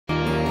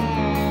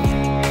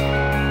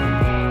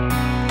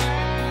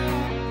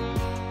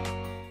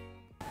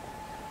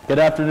Good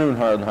afternoon,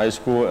 Heartland High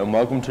School, and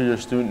welcome to your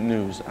student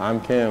news.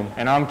 I'm Kim.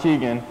 And I'm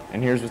Keegan,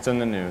 and here's what's in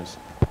the news.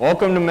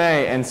 Welcome to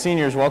May, and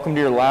seniors, welcome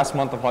to your last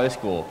month of high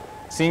school.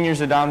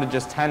 Seniors are down to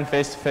just 10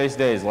 face-to-face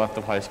days left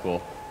of high school,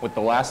 with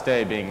the last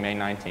day being May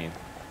 19th.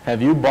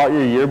 Have you bought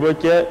your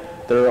yearbook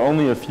yet? There are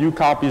only a few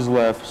copies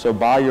left, so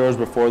buy yours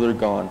before they're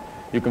gone.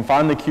 You can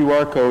find the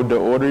QR code to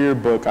order your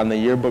book on the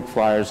yearbook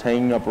flyers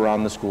hanging up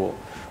around the school.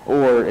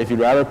 Or, if you'd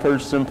rather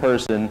purchase in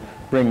person,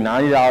 bring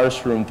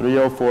 $90 to room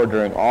 304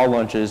 during all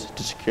lunches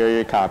to secure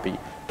your copy.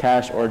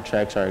 Cash or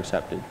checks are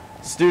accepted.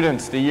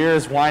 Students, the year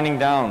is winding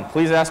down.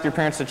 Please ask your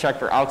parents to check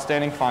for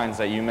outstanding fines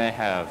that you may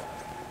have.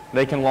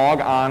 They can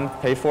log on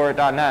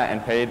payforit.net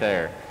and pay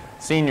there.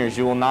 Seniors,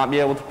 you will not be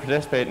able to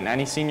participate in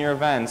any senior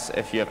events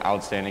if you have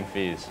outstanding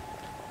fees.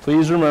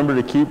 Please remember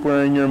to keep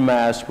wearing your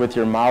mask with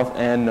your mouth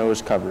and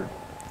nose covered.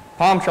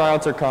 Prom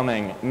tryouts are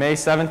coming, May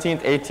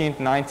 17th, 18th,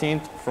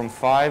 19th from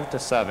 5 to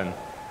 7.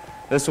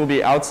 This will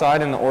be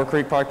outside in the Ore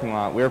Creek parking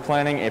lot. We are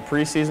planning a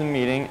preseason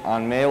meeting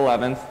on May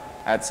 11th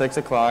at 6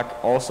 o'clock,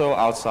 also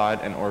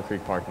outside in Ore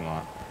Creek parking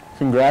lot.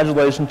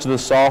 Congratulations to the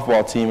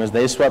softball team as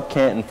they swept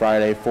Canton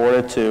Friday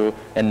 4-2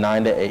 and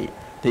 9-8.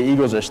 The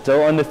Eagles are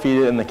still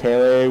undefeated in the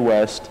KLA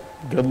West.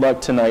 Good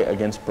luck tonight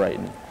against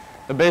Brighton.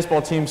 The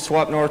baseball team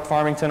swept North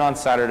Farmington on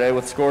Saturday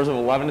with scores of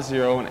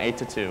 11-0 and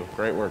 8-2.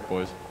 Great work,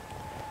 boys.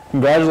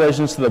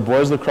 Congratulations to the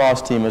boys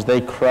lacrosse team as they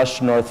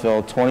crushed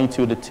Northville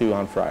 22-2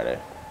 on Friday.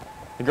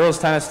 The girls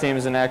tennis team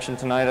is in action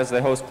tonight as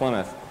they host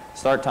Plymouth.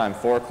 Start time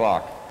 4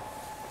 o'clock.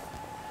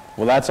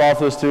 Well, that's all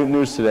for the student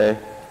news today.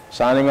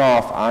 Signing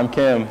off, I'm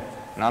Kim.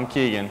 And I'm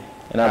Keegan.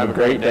 And have a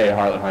great day at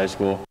Heartland High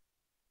School.